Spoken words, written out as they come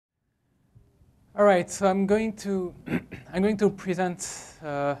All right, so I'm going to I'm going to present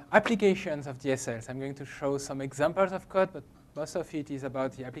applications of DSLs. I'm going to show some examples of code, but most of it is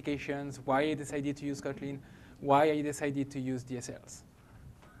about the applications, why I decided to use Kotlin, why I decided to use DSLs.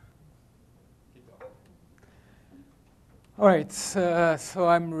 All right, so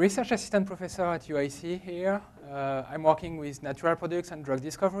I'm research assistant professor at UIC here. I'm working with natural products and drug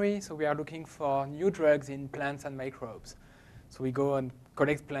discovery. So we are looking for new drugs in plants and microbes. So we go and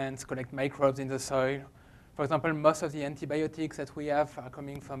collect plants, collect microbes in the soil. For example, most of the antibiotics that we have are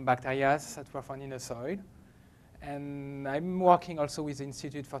coming from bacteria that were found in the soil. And I'm working also with the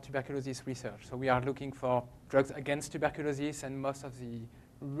Institute for Tuberculosis Research. So we are looking for drugs against tuberculosis and most of the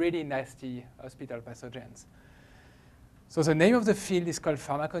really nasty hospital pathogens. So the name of the field is called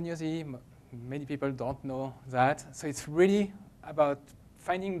pharmacognosy. Many people don't know that. So it's really about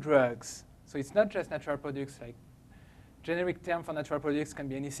finding drugs. So it's not just natural products. Like generic term for natural products can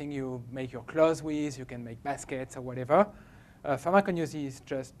be anything you make your clothes with. You can make baskets or whatever. Pharmacognosy is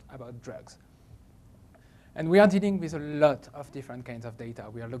just about drugs. And we are dealing with a lot of different kinds of data.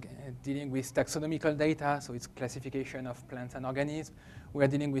 We are dealing with taxonomical data, so it's classification of plants and organisms. We are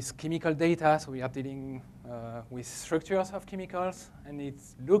dealing with chemical data, so we are dealing with structures of chemicals. And it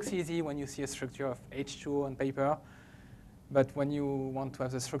looks easy when you see a structure of H2O on paper. But when you want to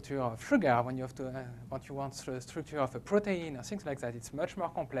have the structure of sugar, when you want the structure of a protein or things like that, it's much more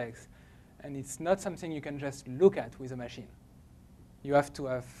complex. And it's not something you can just look at with a machine. You have to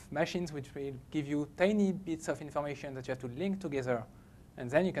have machines which will give you tiny bits of information that you have to link together, and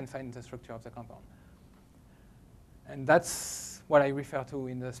then you can find the structure of the compound. And that's what I refer to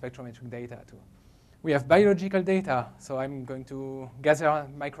in the spectrometric data too. We have biological data, so I'm going to gather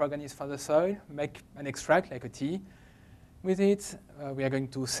microorganisms from the soil, make an extract like a tea with it. We are going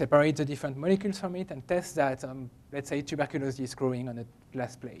to separate the different molecules from it and test that, let's say tuberculosis growing on a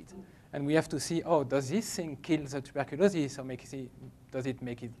glass plate. And we have to see, oh, does this thing kill the tuberculosis or does it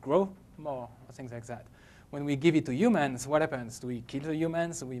make it grow more or things like that? When we give it to humans, what happens? Do we kill the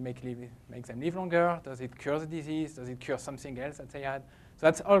humans? Do we make them live longer? Does it cure the disease? Does it cure something else that they had? So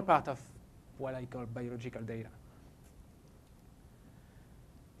that's all part of what I call biological data.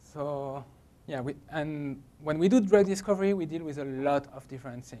 So yeah, and when we do drug discovery, we deal with a lot of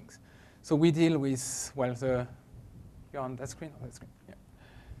different things. So we deal with, well, you're on that screen? On that screen, yeah.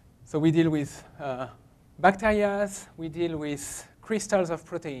 So we deal with bacteria, we deal with crystals of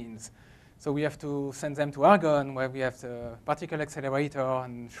proteins. So we have to send them to Argonne, where we have the particle accelerator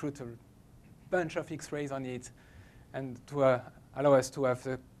and shoot a bunch of X-rays on it, and to allow us to have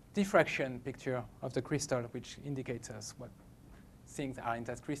the diffraction picture of the crystal, which indicates us what things are in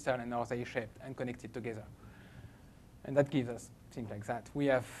that crystal and how they shaped and connected together. And that gives us things like that. We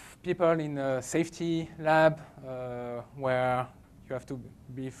have people in a safety lab where you have to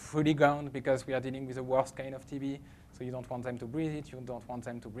be fully gowned because we are dealing with the worst kind of TB. So you don't want them to breathe it. You don't want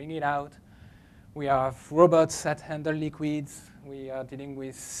them to bring it out. We have robots that handle liquids. We are dealing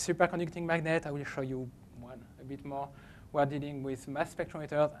with superconducting magnet. I will show you one a bit more. We are dealing with mass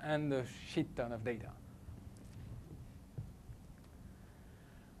spectrometers and a shit ton of data.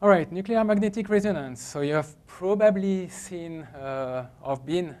 All right, nuclear magnetic resonance. So you have probably seen or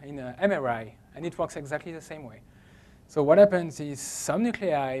been in an MRI, and it works exactly the same way. So what happens is some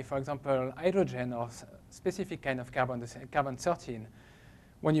nuclei, for example, hydrogen or specific kind of carbon-13,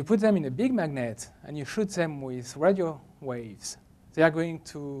 when you put them in a big magnet and you shoot them with radio waves, they are going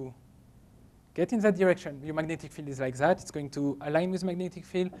to get in that direction. Your magnetic field is like that. It's going to align with magnetic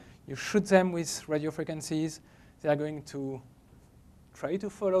field. You shoot them with radio frequencies. They are going to try to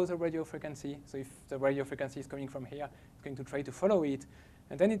follow the radio frequency. So if the radio frequency is coming from here, it's going to try to follow it,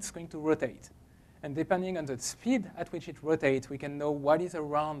 and then it's going to rotate. And depending on the speed at which it rotates, we can know what is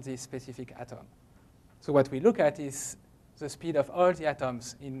around this specific atom. So what we look at is the speed of all the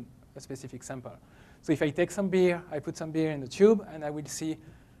atoms in a specific sample. So if I take some beer, I put some beer in the tube, and I will see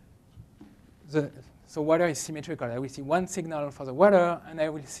so water is symmetrical. I will see one signal for the water, and I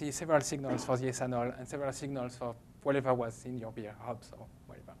will see several signals for the ethanol, and several signals for whatever was in your beer, hops or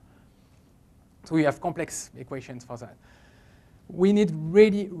whatever. So we have complex equations for that. We need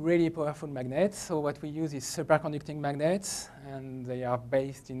really, really powerful magnets. So what we use is superconducting magnets, and they are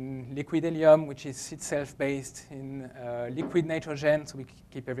based in liquid helium, which is itself based in liquid nitrogen. So we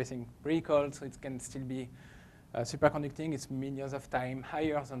keep everything pretty cold, so it can still be superconducting. It's millions of times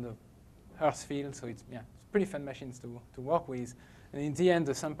higher than the Earth field, so it's pretty fun machines to work with. And in the end,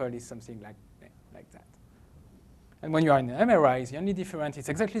 the sample is something like that. And when you are in MRI, the only difference, it's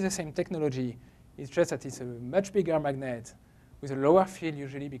exactly the same technology. It's just that it's a much bigger magnet with a lower field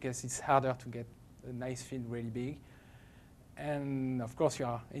usually because it's harder to get a nice field really big. And of course, you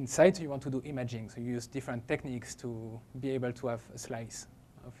are inside, so you want to do imaging. So you use different techniques to be able to have a slice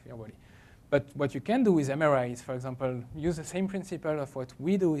of your body. But what you can do with MRI is, for example, use the same principle of what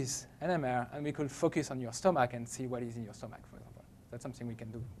we do with NMR, and we could focus on your stomach and see what is in your stomach, for example. That's something we can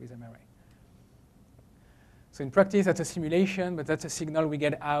do with MRI. So in practice, that's a simulation, but that's a signal we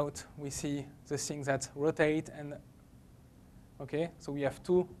get out. We see the things that rotate, and okay, so we have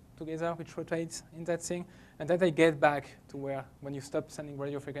two together which rotates in that thing, and then they get back to where, when you stop sending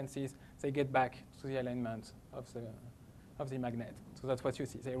radio frequencies, they get back to the alignment of the magnet. So that's what you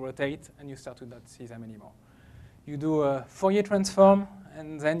see. They rotate, and you start to not see them anymore. You do a Fourier transform,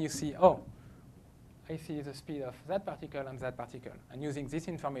 and then you see, oh, I see the speed of that particle and that particle. And using this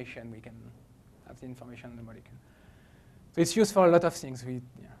information, we can have the information on the molecule. So it's used for a lot of things.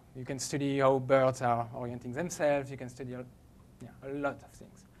 You can study how birds are orienting themselves. You can study a lot of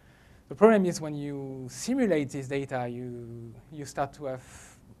things. The problem is when you simulate this data, you start to have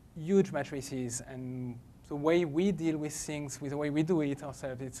huge matrices. And the way we deal with things, with the way we do it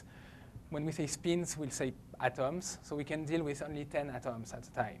ourselves, it's when we say spins, we'll say atoms. So we can deal with only 10 atoms at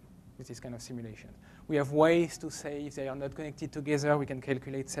a time with this kind of simulation. We have ways to say if they are not connected together, we can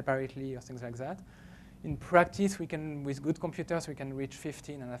calculate separately or things like that. In practice, we can, with good computers, we can reach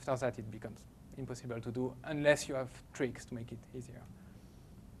 15, and after that, it becomes impossible to do unless you have tricks to make it easier.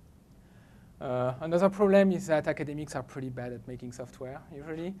 Another problem is that academics are pretty bad at making software,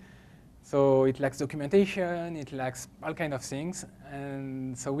 usually. So it lacks documentation, it lacks all kinds of things.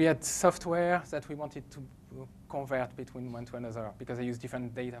 And so we had software that we wanted to convert between one to another because they use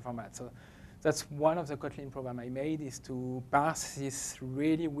different data formats. So that's one of the Kotlin program I made, is to parse this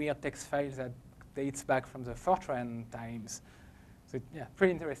really weird text file that dates back from the Fortran times. So yeah,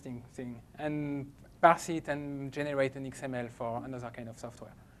 pretty interesting thing. And parse it and generate an XML for another kind of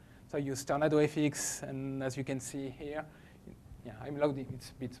software. So I use TornadoFX, and as you can see here, yeah, I'm loading, it's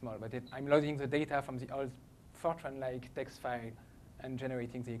a bit small, but I'm loading the data from the old Fortran-like text file and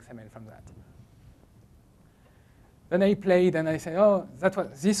generating the XML from that. Then I played, and I said, oh,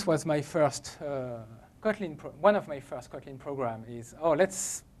 this was my first Kotlin, one of my first Kotlin program is, oh,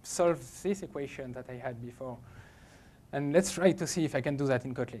 let's solve this equation that I had before. And let's try to see if I can do that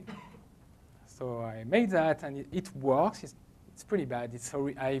in Kotlin. So I made that, and it works. It's pretty bad.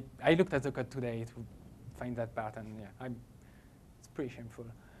 I looked at the code today to find that part, and yeah, it's pretty shameful.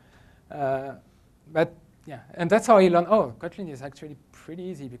 But yeah, and that's how I learned, oh, Kotlin is actually pretty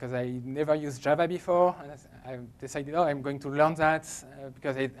easy because I never used Java before. And I decided, oh, I'm going to learn that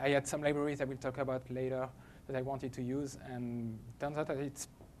because I had some libraries I will talk about later that I wanted to use. And it turns out that it's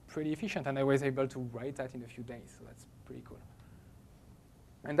pretty efficient, and I was able to write that in a few days. So that's pretty cool.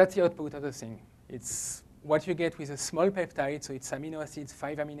 And that's the output of the thing. It's what you get with a small peptide. So it's amino acids,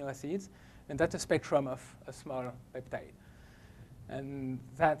 5 amino acids. And that's a spectrum of a small peptide. And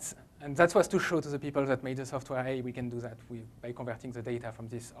that's what's to show to the people that made the software, hey, we can do that by converting the data from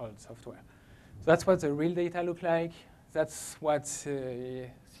this old software. So that's what the real data look like. That's what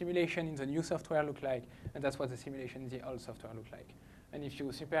simulation in the new software look like. And that's what the simulation in the old software look like. And if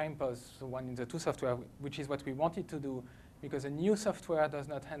you superimpose the one in the two software, which is what we wanted to do, because the new software does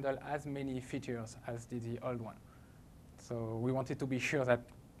not handle as many features as did the old one. So we wanted to be sure that,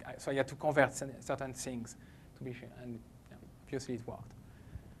 so I had to convert certain things to be sure. And obviously it worked.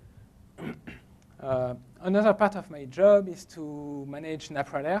 Another part of my job is to manage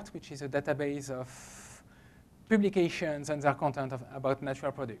NaturAlert, which is a database of publications and their content about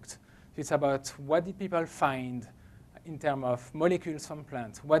natural products. It's about what did people find in terms of molecules from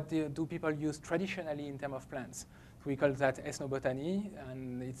plants. What do people use traditionally in terms of plants? So we call that ethnobotany,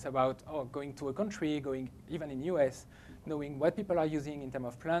 and it's about going to a country, going even in US, knowing what people are using in terms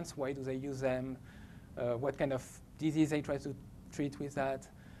of plants, why do they use them, what kind of disease they try to treat with that,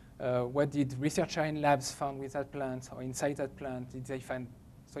 what did researchers in labs found with that plant or inside that plant did they find.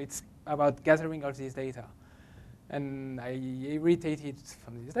 So it's about gathering all this data. And I irritated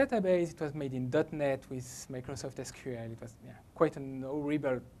from this database. It was made in .NET with Microsoft SQL. It was quite an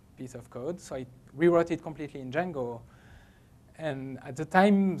horrible piece of code. So I rewrote it completely in Django. And at the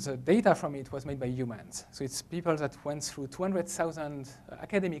time, the data from it was made by humans. So it's people that went through 200,000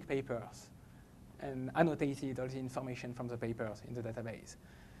 academic papers and annotated all the information from the papers in the database.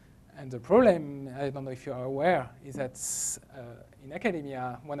 And the problem, I don't know if you are aware, is that in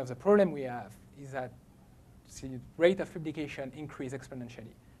academia, one of the problems we have is that the rate of publication increases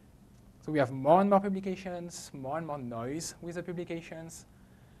exponentially. So we have more and more publications, more and more noise with the publications.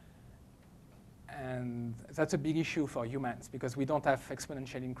 And that's a big issue for humans because we don't have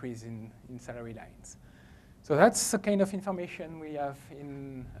exponential increase in salary lines. So that's the kind of information we have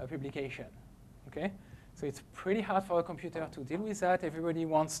in a publication. Okay? So it's pretty hard for a computer to deal with that. Everybody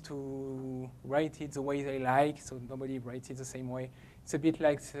wants to write it the way they like, so nobody writes it the same way. It's a bit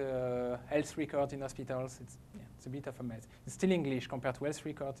like the health record in hospitals. It's a bit of a mess. It's still English compared to health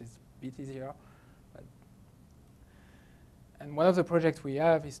records. It's a bit easier. And one of the projects we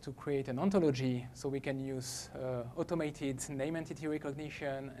have is to create an ontology so we can use automated name entity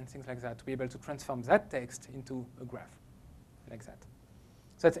recognition and things like that to be able to transform that text into a graph like that.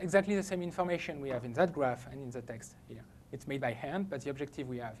 So that's exactly the same information we have in that graph and in the text here. It's made by hand, but the objective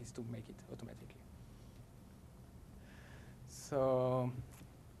we have is to make it automatically. So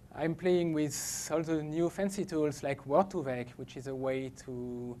I'm playing with all the new fancy tools like Word2Vec, which is a way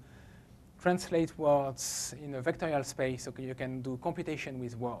to translate words in a vectorial space, so you can do computation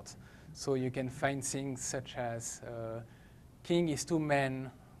with words. So you can find things such as king is to men,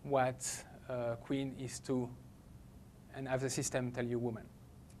 what queen is to, and have the system tell you woman.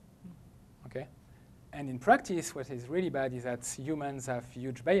 Okay? And in practice, what is really bad is that humans have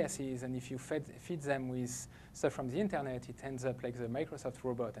huge biases, and if you feed them with stuff from the internet, it ends up like the Microsoft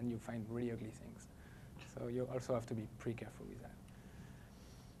robot, and you find really ugly things. So you also have to be pretty careful with that.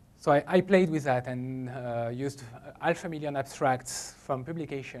 So I played with that and used 500,000 abstracts from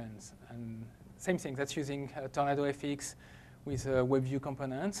publications. And same thing, that's using TornadoFX with WebView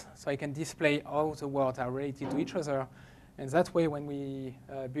components. So I can display how the words are related to each other. And that way, when we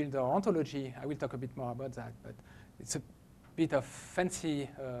build our ontology, I will talk a bit more about that, but it's a bit of fancy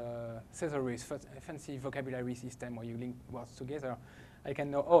thesaurus, fancy vocabulary system where you link words together. I can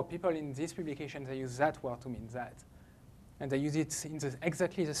know, oh, people in this publication, they use that word to mean that. And they use it in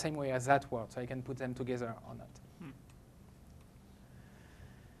exactly the same way as that word, so I can put them together or not.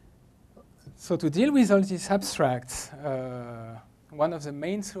 So to deal with all these abstracts, one of the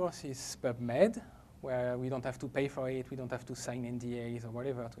main sources is PubMed, where we don't have to pay for it, we don't have to sign NDAs or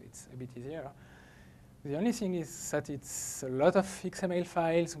whatever, so it's a bit easier. The only thing is that it's a lot of XML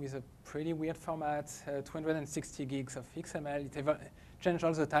files with a pretty weird format, 260 gigs of XML. It changed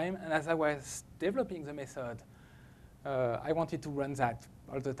all the time, and as I was developing the method, I wanted to run that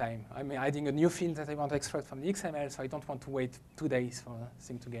all the time. I'm adding a new field that I want to extract from the XML, so I don't want to wait 2 days for the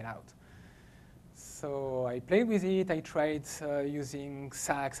thing to get out. So I played with it. I tried using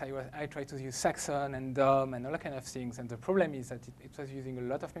Sax. I tried to use Saxon and DOM and all kind of things. And the problem is that it was using a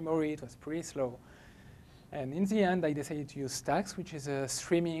lot of memory. It was pretty slow. And in the end, I decided to use Stax, which is a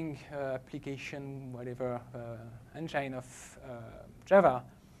streaming application, whatever, engine of Java.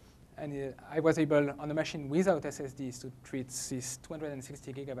 And I was able, on a machine without SSDs, to treat this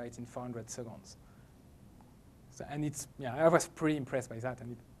 260 gigabytes in 400 seconds. So, and it's, yeah, I was pretty impressed by that,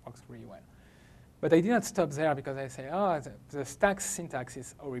 and it works really well. But I did not stop there because I say, oh, the Stax syntax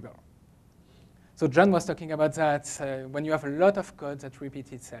is horrible. So John was talking about that when you have a lot of code that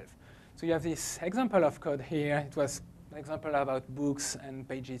repeats itself. So you have this example of code here. It was an example about books and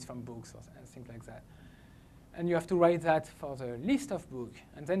pages from books and things like that. And you have to write that for the list of books.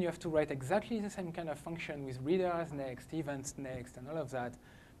 And then you have to write exactly the same kind of function with reader as next, events next, and all of that.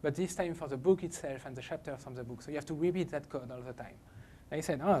 But this time for the book itself and the chapters from the book. So you have to repeat that code all the time. And I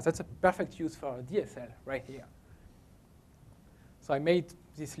said, oh, that's a perfect use for a DSL right here. So I made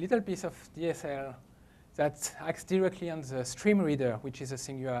this little piece of DSL that acts directly on the stream reader, which is a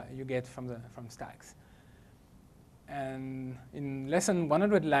thing you get from Stax. And in less than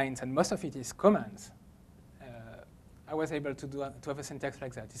 100 lines, and most of it is commands, I was able to have a syntax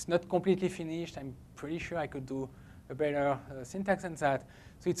like that. It's not completely finished. I'm pretty sure I could do a better syntax than that.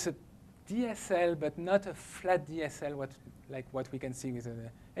 So it's a DSL, but not a flat DSL, like what we can see with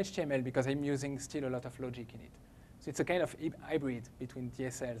HTML, because I'm using still a lot of logic in it. So it's a kind of hybrid between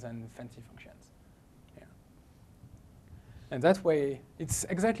DSLs and fancy functions. Yeah. And that way, it's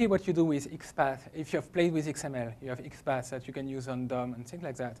exactly what you do with XPath. If you have played with XML, you have XPath that you can use on DOM and things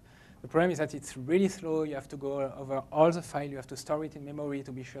like that. The problem is that it's really slow. You have to go over all the file. You have to store it in memory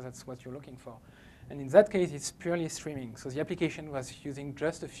to be sure that's what you're looking for. And in that case, it's purely streaming. So the application was using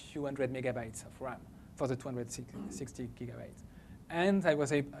just a few hundred megabytes of RAM for the 260 gigabytes. And I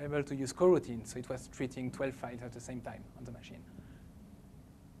was able to use coroutine, so it was treating 12 files at the same time on the machine.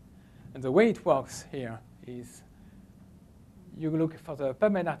 And the way it works here is you look for the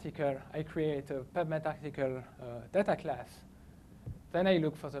PubMed article. I create a PubMed article data class. Then I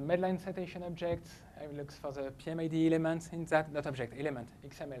look for the Medline citation object. I look for the PMID elements in that, not object, element,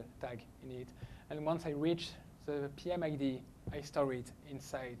 XML tag in it. And once I reach the PMID, I store it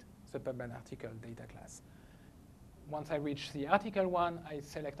inside the PubMed article data class. Once I reach the article one, I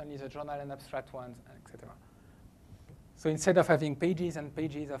select only the journal and abstract ones, etc. So instead of having pages and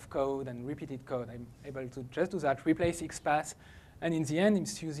pages of code and repeated code, I'm able to just do that, replace XPath, And in the end,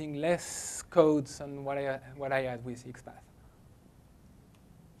 it's using less codes than what I had with XPath.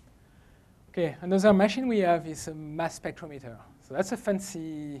 Okay, another machine we have is a mass spectrometer. So that's a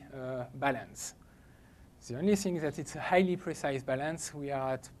fancy balance. The only thing is that it's a highly precise balance. We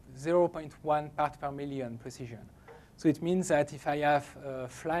are at 0.1 part per million precision. So it means that if I have a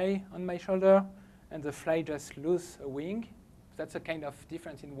fly on my shoulder and the fly just loses a wing, that's a kind of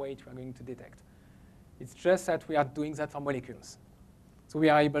difference in weight we are going to detect. It's just that we are doing that for molecules. So we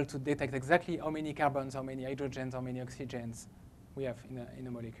are able to detect exactly how many carbons, how many hydrogens, how many oxygens we have in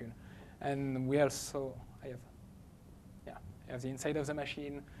a molecule. And we also, I have the inside of the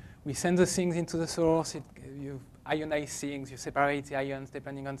machine. We send the things into the source. You ionize things. You separate the ions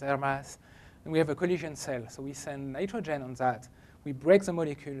depending on their mass. And we have a collision cell. So we send nitrogen on that. We break the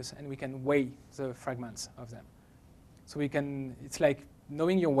molecules, and we can weigh the fragments of them. So we can, it's like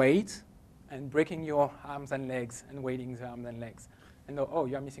knowing your weight and breaking your arms and legs and weighting the arms and legs. And know, oh,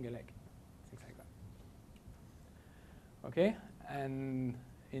 you're missing a leg. Things like that. OK? And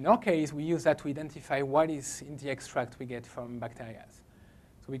in our case, we use that to identify what is in the extract we get from bacteria.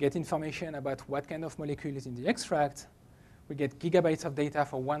 So we get information about what kind of molecule is in the extract. We get gigabytes of data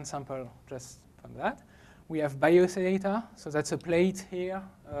for one sample just from that. We have bioassay data. So that's a plate here.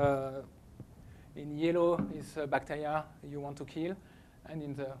 In yellow is bacteria you want to kill. And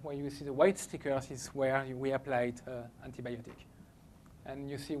in where you see the white stickers is where we applied antibiotic. And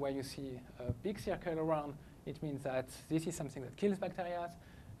you see where you see a big circle around, it means that this is something that kills bacteria.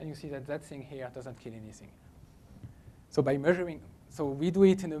 And you see that that thing here doesn't kill anything. So by measuring, so we do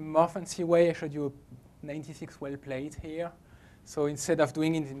it in a more fancy way. I showed you a 96 well plate here. So instead of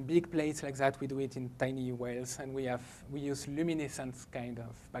doing it in big plates like that, we do it in tiny wells. And we use luminescent kind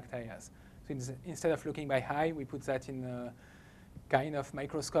of bacteria. So instead of looking by eye, we put that in a kind of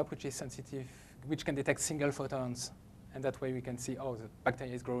microscope which is sensitive, which can detect single photons. And that way we can see, oh, the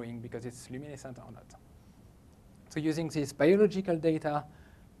bacteria is growing because it's luminescent or not. So using this biological data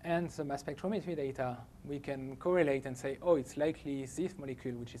and the mass spectrometry data, we can correlate and say, oh, it's likely this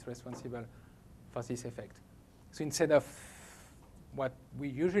molecule which is responsible for this effect. So instead of what we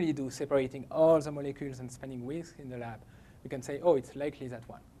usually do, separating all the molecules and spending weeks in the lab, we can say, oh, it's likely that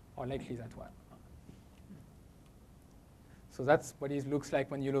one, or likely that one. So that's what it looks like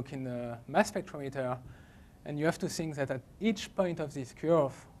when you look in the mass spectrometer. And you have to think that at each point of this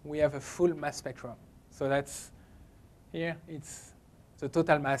curve, we have a full mass spectrum. So that's here, it's the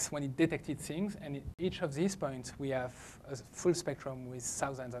total mass when it detected things. And in each of these points, we have a full spectrum with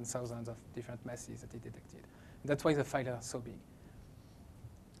thousands and thousands of different masses that it detected. And that's why the files are so big.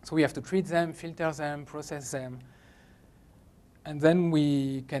 So we have to treat them, filter them, process them. And then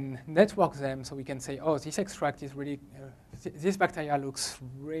we can network them. So we can say, oh, this extract is really, this bacteria looks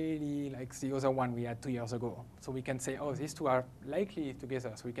really like the other one we had 2 years ago. So we can say, oh, these two are likely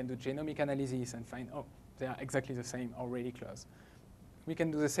together. So we can do genomic analysis and find, oh, they are exactly the same or really close. We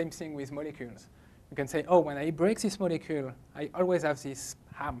can do the same thing with molecules. We can say, oh, when I break this molecule, I always have this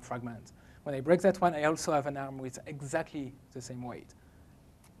arm fragment. When I break that one, I also have an arm with exactly the same weight.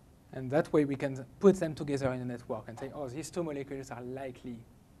 And that way we can put them together in a network and say, oh, these two molecules are likely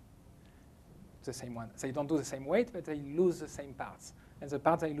the same one. They don't do the same weight, but they lose the same parts. And the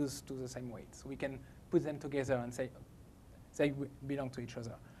parts they lose do the same weight. So we can put them together and say they belong to each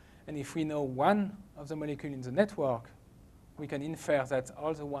other. And if we know one of the molecules in the network, we can infer that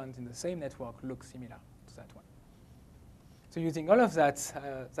all the ones in the same network look similar to that one. So using all of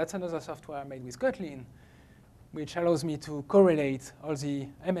that, that's another software I made with Kotlin, which allows me to correlate all the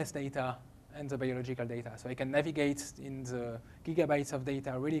MS data and the biological data. So I can navigate in the gigabytes of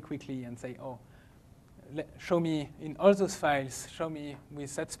data really quickly and say, oh, show me in all those files, show me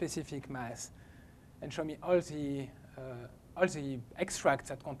with that specific mass, and show me all the extracts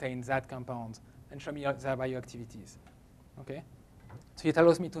that contain that compound, and show me their bioactivities. Okay? So it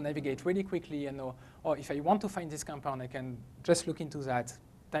allows me to navigate really quickly and know, oh, if I want to find this compound, I can just look into that,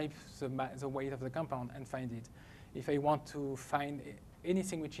 type the weight of the compound, and find it. If I want to find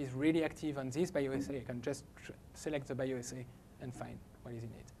anything which is really active on this bioassay, I can just select the bioassay and find what is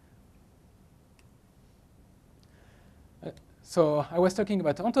in it. So I was talking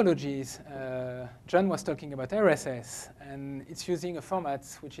about ontologies. John was talking about RSS, and it's using a format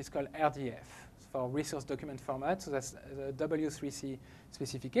which is called RDF for resource document format. So that's the W3C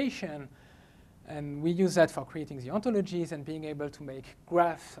specification. And we use that for creating the ontologies and being able to make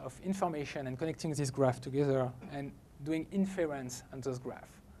graphs of information and connecting this graph together and doing inference on those graphs.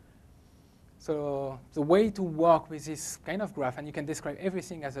 So the way to work with this kind of graph, and you can describe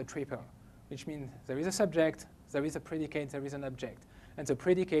everything as a triple, which means there is a subject, there is a predicate, there is an object. And the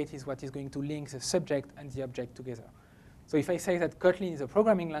predicate is what is going to link the subject and the object together. So if I say that Kotlin is a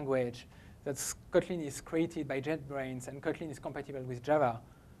programming language, that Kotlin is created by JetBrains and Kotlin is compatible with Java,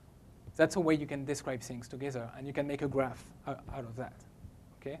 that's a way you can describe things together, and you can make a graph out of that.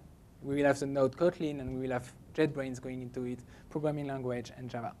 Okay? We will have the node Kotlin, and we will have JetBrains going into it, programming language, and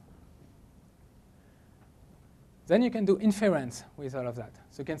Java. Then you can do inference with all of that.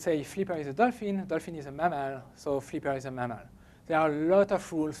 So you can say Flipper is a dolphin is a mammal, so Flipper is a mammal. There are a lot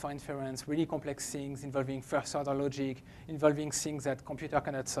of rules for inference, really complex things involving first-order logic, involving things that computer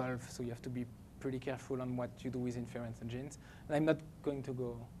cannot solve, so you have to be pretty careful on what you do with inference engines. And I'm not going to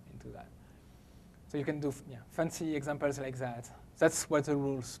go into that. So you can do fancy examples like that. That's what the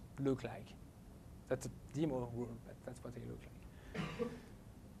rules look like. That's a demo rule, but that's what they look like.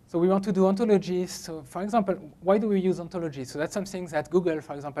 So we want to do ontologies. So for example, why do we use ontologies? So that's something that Google,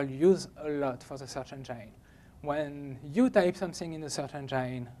 for example, use a lot for the search engine. When you type something in the search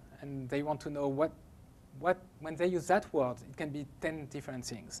engine and they want to know when they use that word, it can be 10 different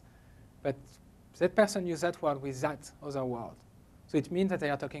things. But that person used that word with that other word. So it means that they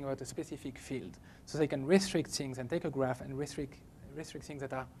are talking about a specific field. So they can restrict things and take a graph and restrict things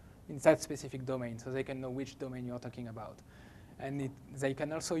that are in that specific domain, so they can know which domain you're talking about. And they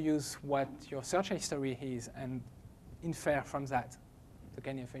can also use what your search history is and infer from that the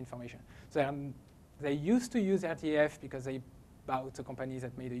kind of information. So they used to use RDF because they bought a company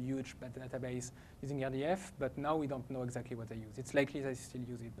that made a huge database using RDF, but now we don't know exactly what they use. It's likely they still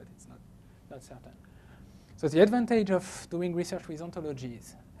use it, but it's not certain. So the advantage of doing research with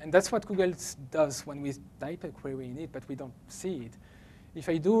ontologies, and that's what Google does when we type a query in it, but we don't see it. If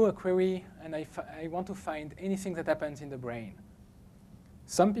I do a query and I want to find anything that happens in the brain,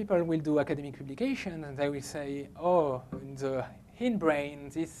 some people will do academic publication and they will say, oh, in the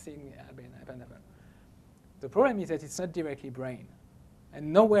hindbrain, this thing happened. The problem is that it's not directly brain.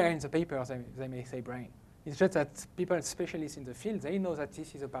 And nowhere in the paper they may say brain. It's just that people, specialists in the field, they know that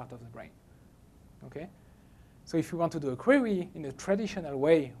this is a part of the brain. Okay? So if we want to do a query in a traditional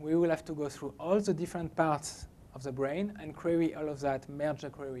way, we will have to go through all the different parts of the brain and query all of that, merge the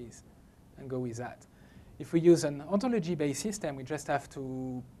queries, and go with that. If we use an ontology-based system, we just have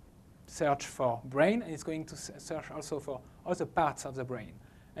to search for brain, and it's going to search also for all the parts of the brain.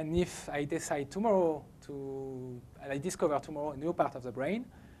 And if I decide tomorrow and I discover tomorrow a new part of the brain,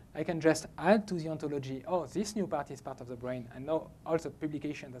 I can just add to the ontology, oh, this new part is part of the brain, and now all the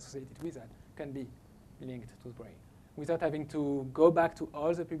publications associated with that can be linked to the brain, without having to go back to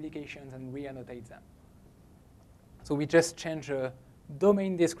all the publications and re-annotate them. So we just change a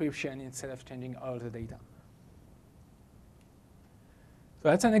domain description instead of changing all the data. So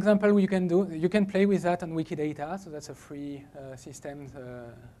that's an example you can do. You can play with that on Wikidata. So that's a free system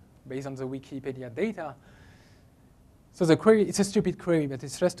based on the Wikipedia data. So the query, it's a stupid query, but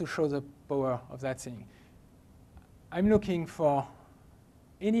it's just to show the power of that thing. I'm looking for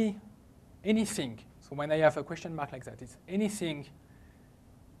anything. So when I have a question mark like that, it's anything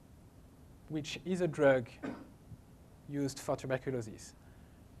which is a drug used for tuberculosis.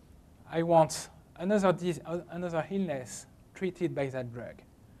 I want another illness treated by that drug.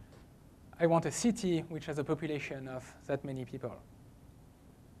 I want a city which has a population of that many people.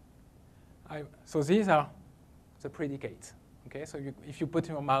 So these are the predicates. Okay, so if you put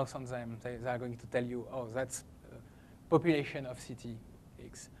your mouse on them, they are going to tell you, oh, that's a population of city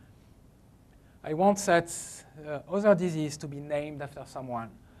X. I want that other disease to be named after someone.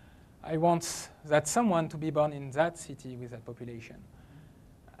 I want that someone to be born in that city with that population.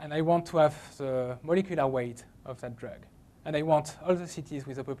 And I want to have the molecular weight of that drug. And I want all the cities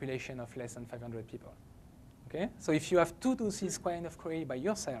with a population of less than 500 people. Okay? So if you have to do this kind of query by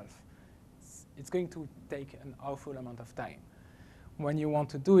yourself, it's going to take an awful amount of time. When you want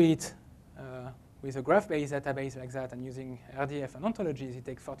to do it with a graph-based database like that and using RDF and ontologies, it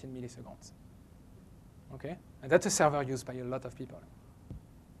takes 14 milliseconds. Okay? And that's a server used by a lot of people.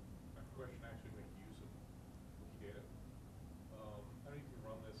 My question actually makes use of Wikidata. How do you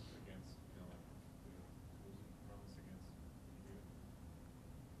run this against, the tools that you run this against Wikidata?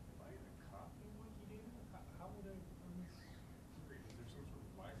 If I had a copy of Wikidata, how would I run this? Is there some sort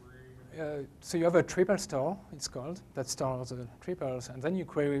of library? So you have a triple store, it's called, that stores the triples, and then you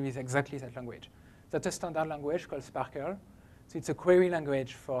query with exactly that language. That's a standard language called Sparkle. So it's a query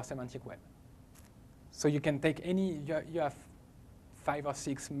language for semantic web. So you can take any, you have 5 or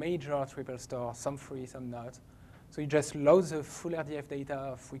 6 major triple stores, some free, some not. So you just load the full RDF data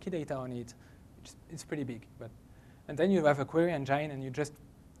of Wikidata on it. It's pretty big. And then you have a query engine, and you just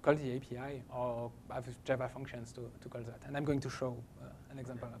call the API or have Java functions to call that. And I'm going to show an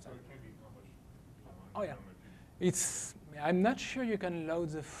example of that. So it can be published. Oh, yeah. I'm not sure you can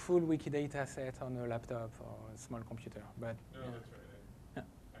load the full Wikidata set on a laptop. small computer. But No, yeah. that's right. Yeah.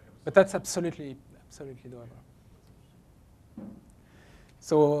 I have a But cell that's absolutely doable. phone.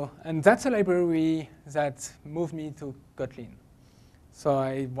 So, and that's a library that moved me to Kotlin. So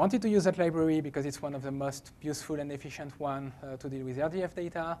I wanted to use that library because it's one of the most useful and efficient one to deal with RDF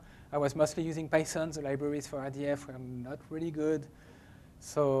data. I was mostly using Python. The libraries for RDF were not really good.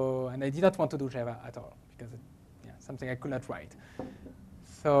 So, and I did not want to do Java at all because it's something I could not write.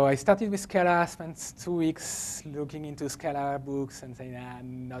 So I started with Scala, spent 2 weeks looking into Scala books and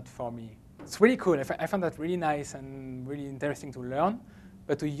saying, not for me. It's really cool. I found that really nice and really interesting to learn.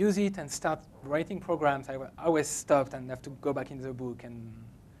 But to use it and start writing programs, I always stopped and have to go back into the book. And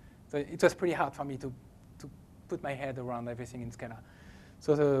so it was pretty hard for me to put my head around everything in Scala.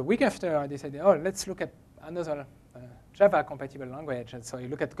 So the week after, I decided, let's look at another Java-compatible language. And so I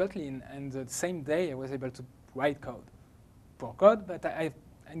looked at Kotlin, and the same day I was able to write code. Poor code, but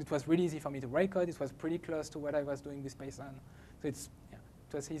and it was really easy for me to write code. It was pretty close to what I was doing with Python. So it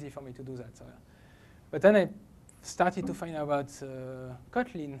was easy for me to do that. So, but then I started to find out about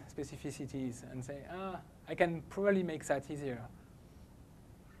Kotlin specificities and say, I can probably make that easier.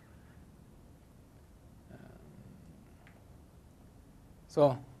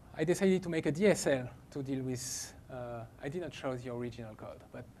 So I decided to make a DSL to deal with, I did not show the original code,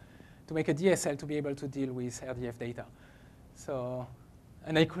 but to make a DSL to be able to deal with RDF data. So,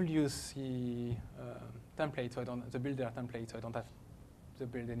 and I could use the template, the builder template, so I don't have the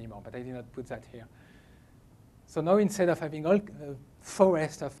build anymore, but I did not put that here. So now instead of having all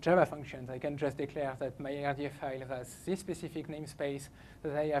forest of Java functions, I can just declare that my RDF file has this specific namespace,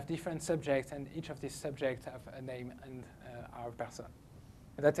 that I have different subjects, and each of these subjects have a name and are a person.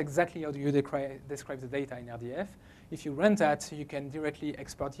 And that's exactly how you describe the data in RDF. If you run that, you can directly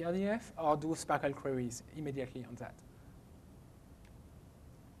export the RDF or do Sparkle queries immediately on that.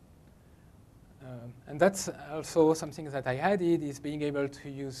 And that's also something that I added, is being able to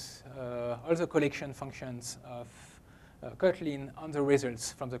use all the collection functions of Kotlin on the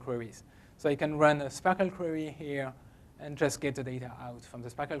results from the queries. So I can run a Sparkle query here and just get the data out from the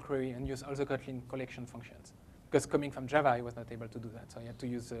Sparkle query and use all the Kotlin collection functions. Because coming from Java, I was not able to do that. So I had to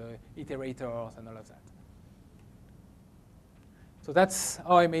use iterators and all of that. So that's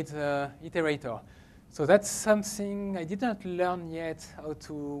how I made the iterator. So that's something I did not learn yet, how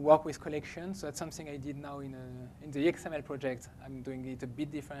to work with collections. So that's something I did now in the XML project. I'm doing it a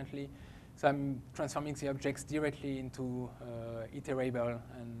bit differently. So I'm transforming the objects directly into iterable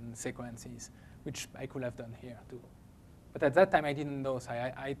and sequences, which I could have done here too. But at that time, I didn't know. So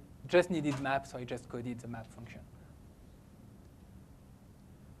I just needed maps, so I just coded the map function.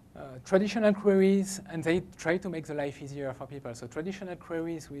 Traditional queries, and they try to make the life easier for people. So traditional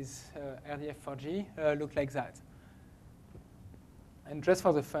queries with RDF4G look like that. And just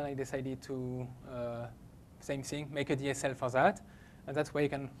for the fun, I decided to, same thing, make a DSL for that. And that's why you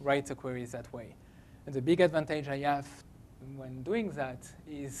can write the queries that way. And the big advantage I have when doing that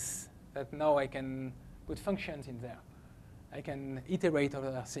is that now I can put functions in there. I can iterate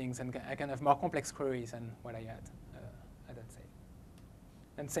over things, and I can have more complex queries than what I had at that stage.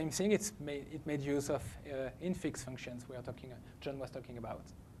 And same thing, it made use of infix functions John was talking about.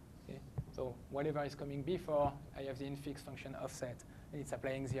 Okay? So whatever is coming before, I have the infix function offset, and it's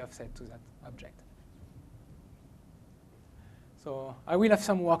applying the offset to that object. So I will have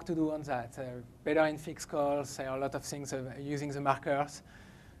some work to do on that. Better infix calls, a lot of things using the markers.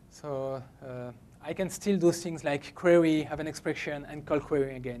 So I can still do things like query, have an expression, and call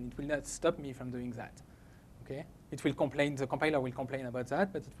query again. It will not stop me from doing that. Okay? It will complain, the compiler will complain about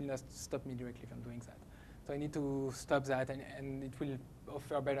that, but it will not stop me directly from doing that. So I need to stop that, and it will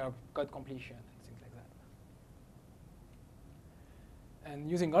offer better code completion and things like that.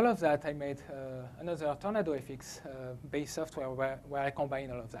 And using all of that, I made another TornadoFX based software where I combine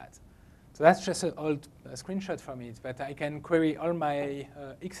all of that. So that's just an old screenshot from it, but I can query all my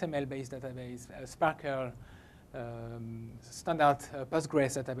XML-based database, Sparkle, standard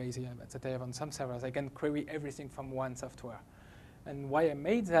Postgres database that I have on some servers. I can query everything from one software. And why I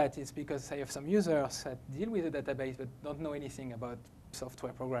made that is because I have some users that deal with the database but don't know anything about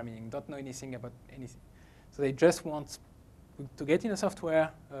software programming, don't know anything about anything. So they just want to get in a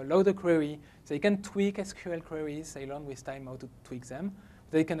software, load a query. They can tweak SQL queries. They learn with time how to tweak them.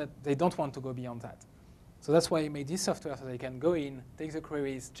 They don't want to go beyond that. So that's why I made this software, so they can go in, take the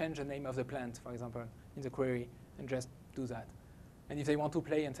queries, change the name of the plant, for example, in the query, and just do that. And if they want to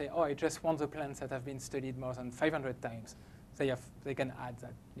play and say, I just want the plants that have been studied more than 500 times, they can add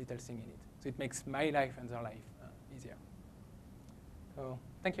that little thing in it. So it makes my life and their life easier. So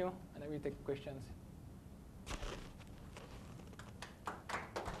thank you, and I will take questions.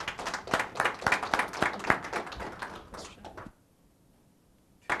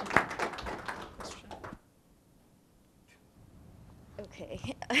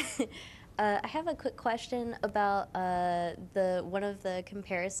 I have a quick question about one of the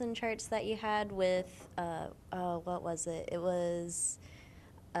comparison charts that you had with, what was it? It was,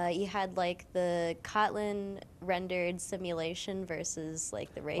 you had like the Kotlin rendered simulation versus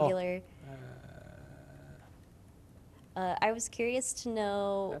like the regular. I was curious to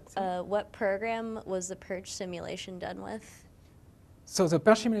know what program was the Perch simulation done with? So the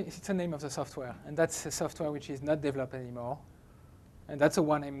Perch simulation, it's the name of the software, and that's a software which is not developed anymore. And that's the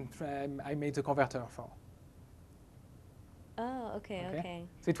one I made the converter for. Oh, okay.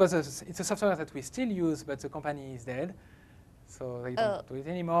 So it's a software that we still use, but the company is dead. So they don't do it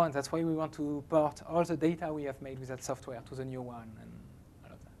anymore, and that's why we want to port all the data we have made with that software to the new one and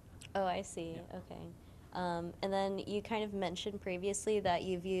all of that. Oh, I see. Yeah. Okay. And then you kind of mentioned previously that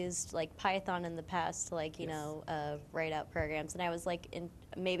you've used like Python in the past to like, you know, write out programs. And I was like,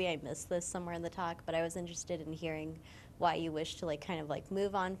 maybe I missed this somewhere in the talk, but I was interested in hearing why you wish to like kind of like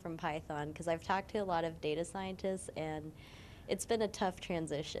move on from Python, because I've talked to a lot of data scientists and it's been a tough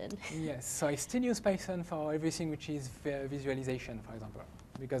transition. Yes, so I still use Python for everything which is visualization, for example,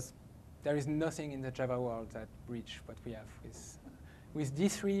 because there is nothing in the Java world that reach what we have with. With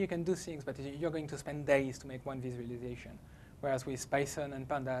D3, you can do things, but you're going to spend days to make one visualization. Whereas with Python and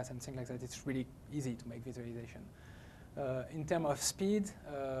Pandas and things like that, it's really easy to make visualization. In terms of speed,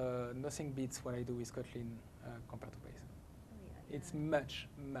 nothing beats what I do with Kotlin compared to Python. Oh, yeah. It's much,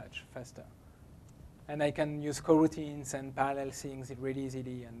 much faster. And I can use coroutines and parallel things really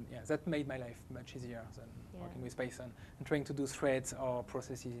easily. And yeah, that made my life much easier than working with Python and trying to do threads or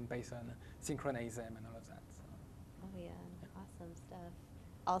processes in Python, synchronize them and all of that. Awesome stuff.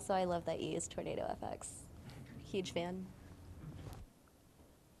 Also, I love that you use TornadoFX. Huge fan.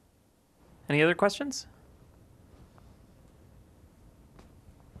 Any other questions?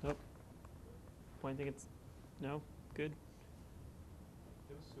 Nope. Pointing it's no? Good?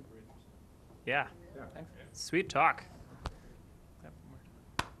 It was super interesting. Yeah. Thanks. Sweet talk.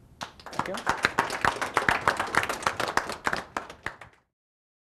 Thank you.